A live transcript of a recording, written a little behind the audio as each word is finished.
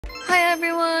Hi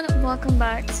everyone, welcome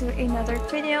back to another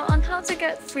video on how to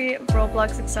get free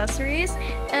Roblox accessories,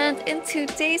 and in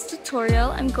today's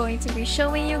tutorial I'm going to be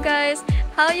showing you guys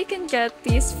how you can get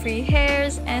these free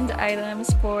hairs and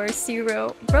items for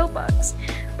 0 Robux.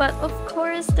 But of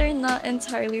course they're not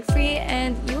entirely free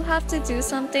and you have to do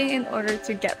something in order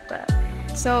to get them.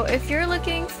 So if you're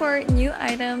looking for new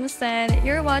items, then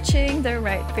you're watching the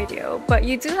right video. But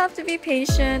you do have to be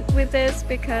patient with this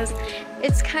because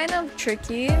it's kind of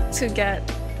tricky to get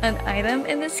an item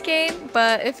in this game.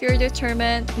 But if you're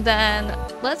determined, then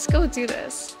let's go do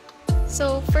this.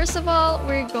 So first of all,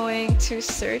 we're going to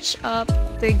search up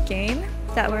the game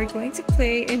that we're going to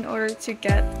play in order to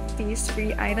get these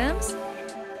free items.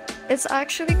 It's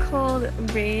actually called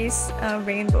Raise a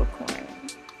Rainbow Coin.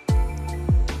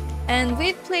 And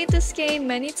we've played this game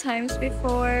many times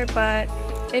before, but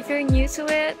if you're new to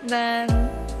it, then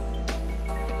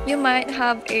you might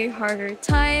have a harder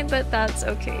time, but that's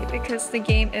okay because the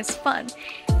game is fun.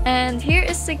 And here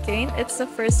is the game. It's the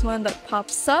first one that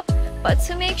pops up, but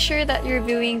to make sure that you're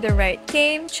viewing the right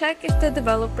game, check if the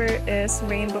developer is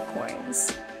Rainbow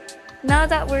Coins. Now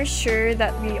that we're sure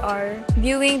that we are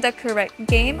viewing the correct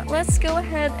game, let's go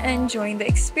ahead and join the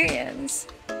experience.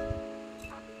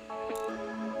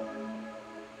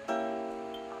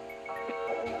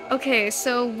 Okay,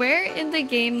 so we're in the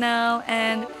game now,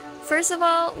 and first of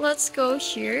all, let's go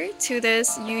here to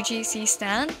this UGC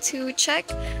stand to check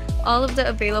all of the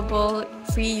available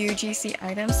free UGC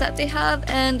items that they have.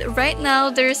 And right now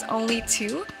there's only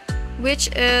 2, which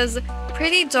is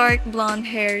Pretty Dark Blonde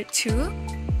Hair 2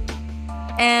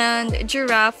 and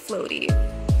Giraffe Floatie.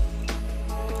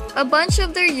 A bunch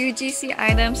of their UGC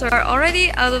items are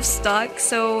already out of stock,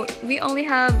 so we only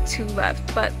have 2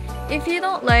 left. But if you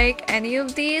don't like any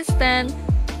of these, then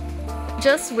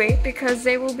just wait because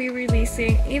they will be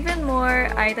releasing even more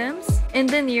items in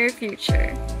the near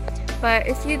future. But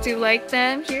if you do like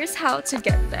them, here's how to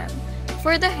get them.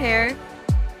 For the hair,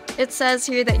 it says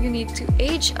here that you need to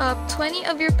age up 20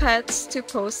 of your pets to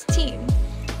post team.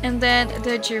 And then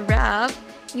the giraffe,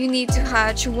 you need to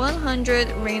hatch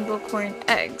 100 rainbow corn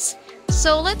eggs.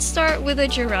 So let's start with the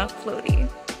Giraffe Floatie.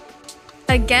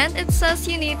 Again, it says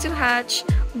you need to hatch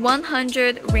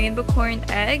 100 rainbow corn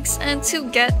eggs, and to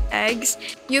get eggs,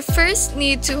 you first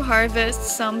need to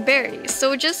harvest some berries.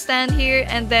 So just stand here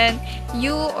and then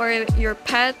you or your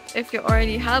pet, if you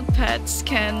already have pets,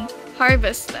 can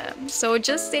harvest them. So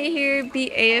just stay here, be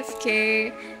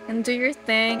AFK, and do your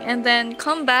thing, and then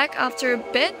come back after a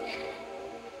bit,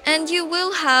 and you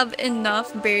will have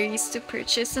enough berries to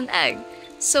purchase an egg.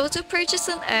 So to purchase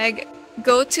an egg,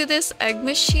 go to this egg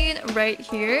machine right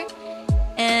here,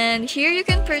 and here you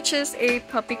can purchase a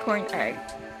puppy corn egg.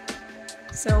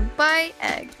 So buy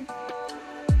egg.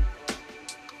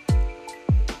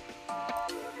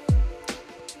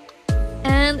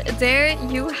 And there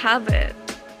you have it.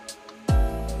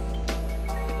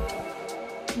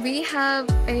 We have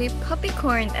a puppy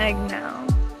corn egg now.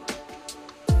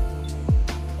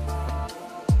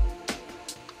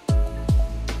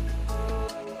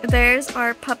 There's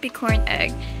our puppy corn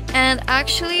egg. And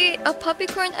actually, a puppy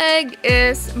corn egg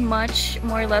is much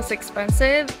less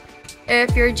expensive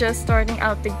if you're just starting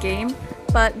out the game.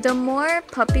 But the more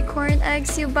puppy corn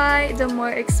eggs you buy, the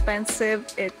more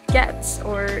expensive it gets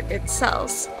or it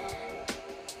sells.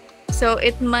 So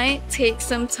it might take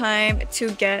some time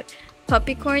to get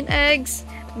puppy corn eggs,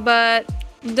 but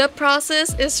the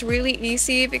process is really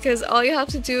easy because all you have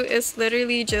to do is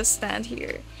literally just stand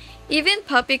here. Even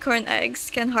puppy corn eggs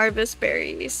can harvest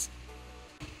berries.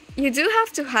 You do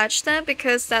have to hatch them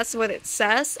because that's what it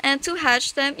says, and to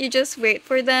hatch them, you just wait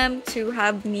for them to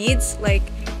have needs. Like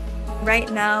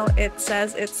right now, it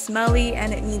says it's smelly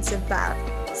and it needs a bath.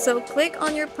 So click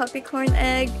on your puppy corn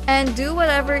egg and do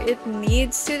whatever it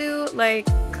needs to do, like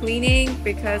cleaning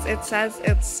because it says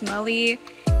it's smelly,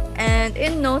 and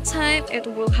in no time it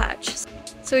will hatch.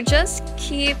 So just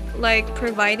keep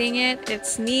providing it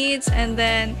its needs, and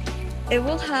then it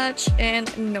will hatch in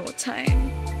no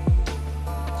time.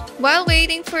 While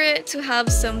waiting for it to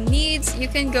have some needs, you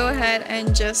can go ahead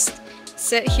and just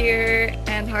sit here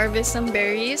and harvest some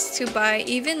berries to buy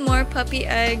even more puppy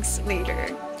eggs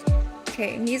later.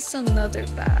 Okay, needs another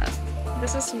bath.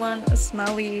 This is a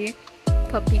smelly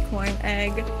puppy corn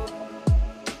egg.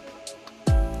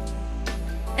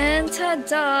 And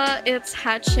ta-da! It's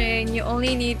hatching. You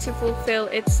only need to fulfill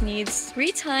its needs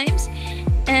 3 times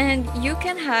and you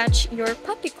can hatch your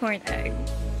puppy corn egg.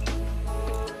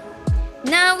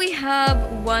 Now we have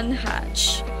 1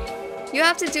 hatch. You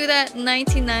have to do that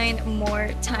 99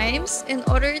 more times in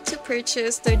order to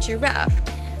purchase the giraffe.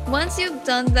 Once you've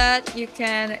done that, you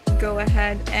can go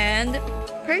ahead and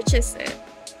purchase it.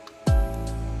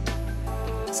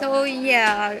 So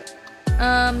yeah,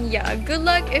 good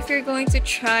luck if you're going to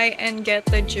try and get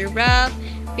the giraffe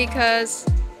because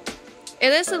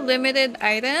it is a limited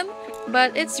item,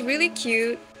 but it's really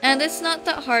cute and it's not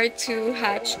that hard to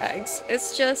hatch eggs.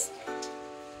 It's just,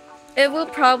 it will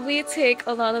probably take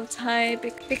a lot of time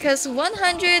because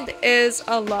 100 is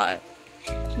a lot.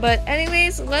 But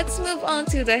anyways, let's move on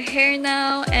to the hair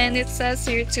now, and it says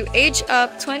here to age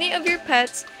up 20 of your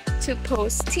pets to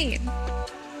post-teen.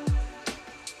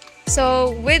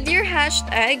 So with your hatched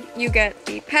egg, you get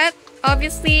the pet,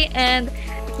 obviously, and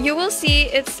you will see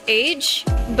its age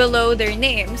below their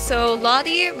name. So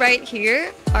Lottie right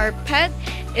here, our pet,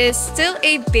 is still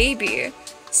a baby.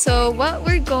 So what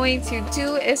we're going to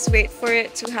do is wait for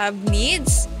it to have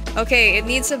needs. Okay, it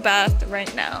needs a bath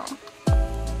right now.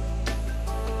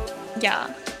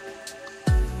 Yeah.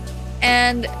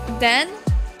 And then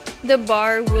the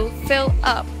bar will fill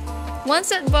up. Once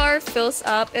that bar fills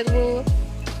up, it will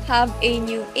have a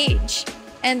new age.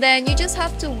 And then you just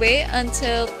have to wait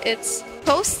until it's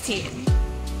post-teen.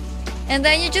 And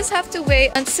then you just have to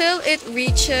wait until it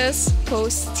reaches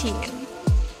post-teen.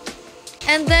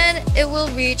 And then it will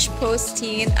reach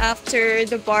post-teen after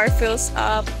the bar fills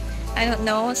up, I don't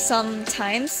know,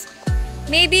 sometimes.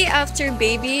 Maybe after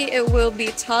baby it will be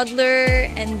toddler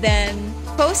and then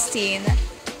post-teen.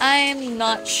 I'm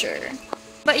not sure.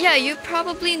 But yeah, you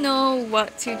probably know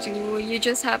what to do. You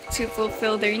just have to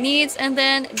fulfill their needs and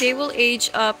then they will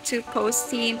age up to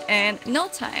post-teen in no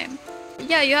time.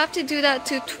 Yeah, you have to do that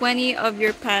to 20 of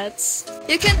your pets.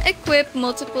 You can equip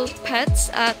multiple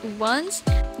pets at once,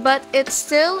 but it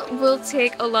still will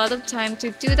take a lot of time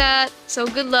to do that. So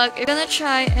good luck. You're gonna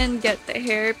try and get the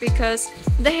hair because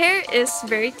the hair is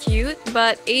very cute,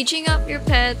 but aging up your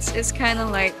pets is kind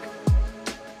of like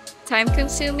time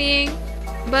consuming.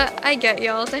 But I get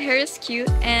y'all, the hair is cute,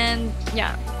 and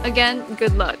yeah, again,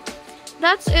 good luck.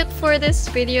 That's it for this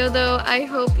video though. I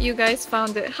hope you guys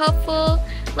found it helpful.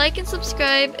 Like and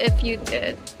subscribe if you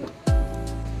did.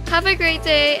 Have a great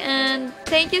day and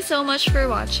thank you so much for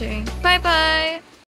watching. Bye bye!